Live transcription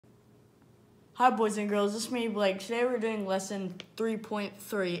Hi boys and girls, this is me Blake. Today we're doing lesson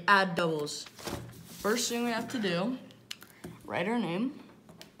 3.3, add doubles. First thing we have to do, write our name.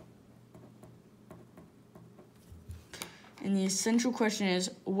 And the essential question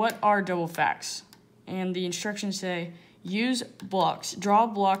is, what are double facts? And the instructions say, use blocks, draw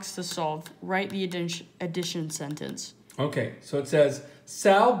blocks to solve, write the addition sentence. Okay, so it says,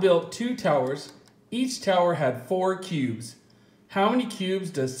 Sal built 2 towers. Each tower had 4 cubes. How many cubes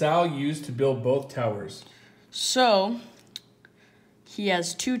does Sal use to build both towers? So, he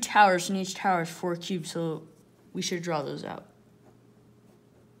has 2 towers, and each tower is 4 cubes, so we should draw those out.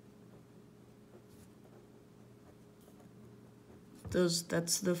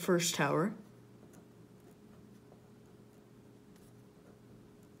 That's the first tower.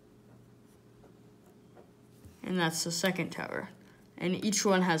 And that's the second tower. And each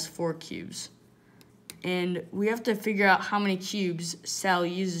one has 4 cubes. And we have to figure out how many cubes Sal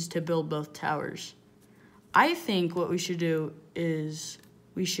uses to build both towers. I think what we should do is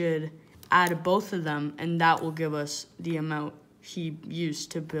we should add both of them, and that will give us the amount he used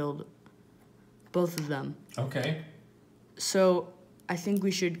to build both of them. Okay. So I think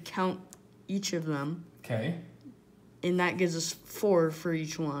we should count each of them. Okay. And that gives us 4 for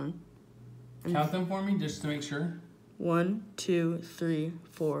each one. And count them for me just to make sure. 1, 2, 3,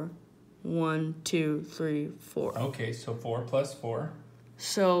 4. 1, 2, 3, 4. Okay, so 4 plus 4.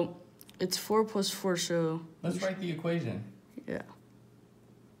 So it's 4 plus 4, so... Let's write the equation. Yeah.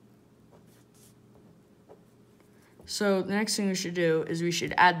 So the next thing we should do is we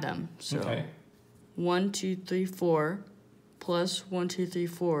should add them. So okay. 1, 2, 3, 4 plus 1, 2, 3,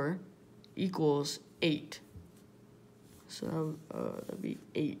 4 equals 8. So that'd be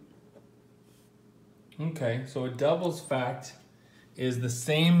 8. Okay, so a doubles fact is the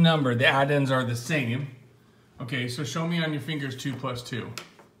same number. The add-ins are the same. Okay, so show me on your fingers 2 plus 2.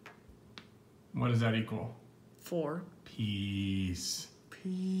 What does that equal? 4. Peace.